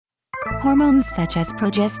Hormones such as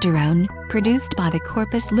progesterone, produced by the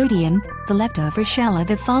corpus luteum, the leftover shell of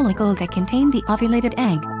the follicle that contained the ovulated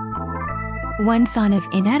egg. One sign of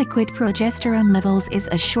inadequate progesterone levels is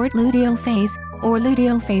a short luteal phase, or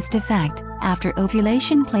luteal phase defect, after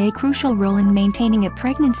ovulation play a crucial role in maintaining a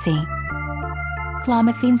pregnancy.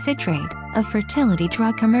 Clomiphene citrate, a fertility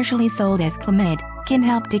drug commercially sold as Clomid, can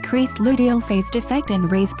help decrease luteal phase defect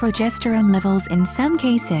and raise progesterone levels in some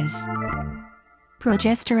cases.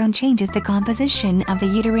 Progesterone changes the composition of the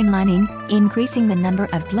uterine lining, increasing the number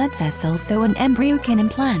of blood vessels so an embryo can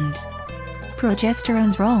implant.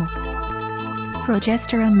 Progesterone's role.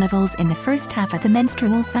 Progesterone levels in the first half of the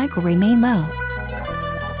menstrual cycle remain low.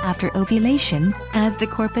 After ovulation, as the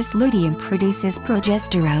corpus luteum produces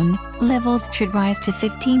progesterone, levels should rise to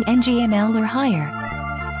 15 ng/ml or higher.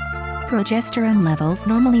 Progesterone levels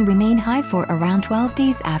normally remain high for around 12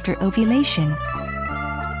 days after ovulation.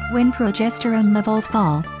 When progesterone levels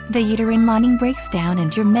fall, the uterine lining breaks down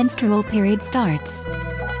and your menstrual period starts.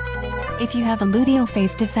 If you have a luteal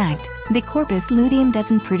phase defect, the corpus luteum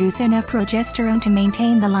doesn't produce enough progesterone to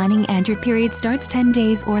maintain the lining and your period starts 10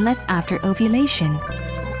 days or less after ovulation.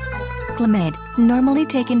 Clomid, normally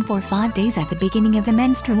taken for 5 days at the beginning of the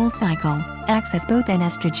menstrual cycle, acts as both an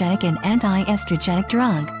estrogenic and anti-estrogenic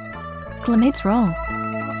drug. Clomid's role.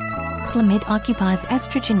 Clomid occupies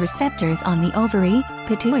estrogen receptors on the ovary,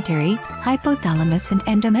 pituitary, hypothalamus and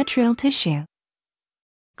endometrial tissue.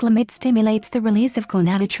 Clomid stimulates the release of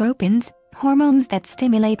gonadotropins, hormones that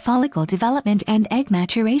stimulate follicle development and egg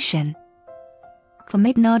maturation.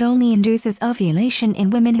 Clomid not only induces ovulation in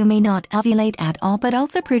women who may not ovulate at all but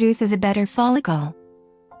also produces a better follicle.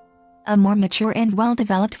 A more mature and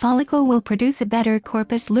well-developed follicle will produce a better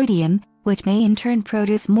corpus luteum, which may in turn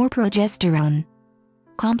produce more progesterone.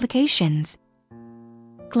 Complications.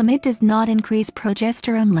 Clomid does not increase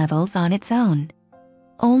progesterone levels on its own.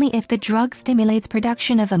 Only if the drug stimulates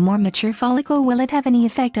production of a more mature follicle will it have any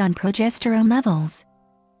effect on progesterone levels.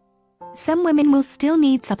 Some women will still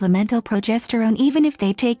need supplemental progesterone even if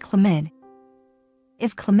they take Clomid.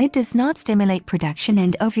 If Clomid does not stimulate production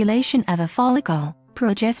and ovulation of a follicle,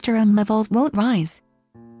 progesterone levels won't rise.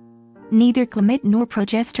 Neither Clomid nor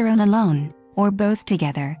progesterone alone, or both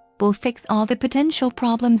together, will fix all the potential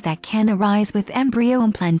problems that can arise with embryo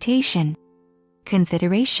implantation.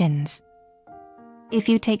 Considerations. If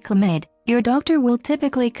you take Clomid, your doctor will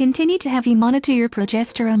typically continue to have you monitor your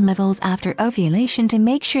progesterone levels after ovulation to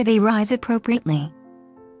make sure they rise appropriately.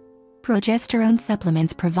 Progesterone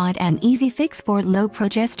supplements provide an easy fix for low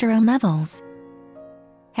progesterone levels.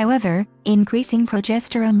 However, increasing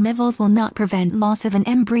progesterone levels will not prevent loss of an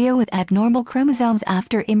embryo with abnormal chromosomes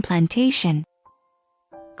after implantation.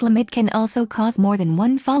 Clomid can also cause more than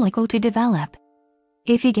one follicle to develop.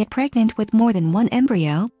 If you get pregnant with more than one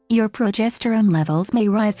embryo, your progesterone levels may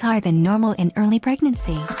rise higher than normal in early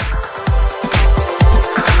pregnancy.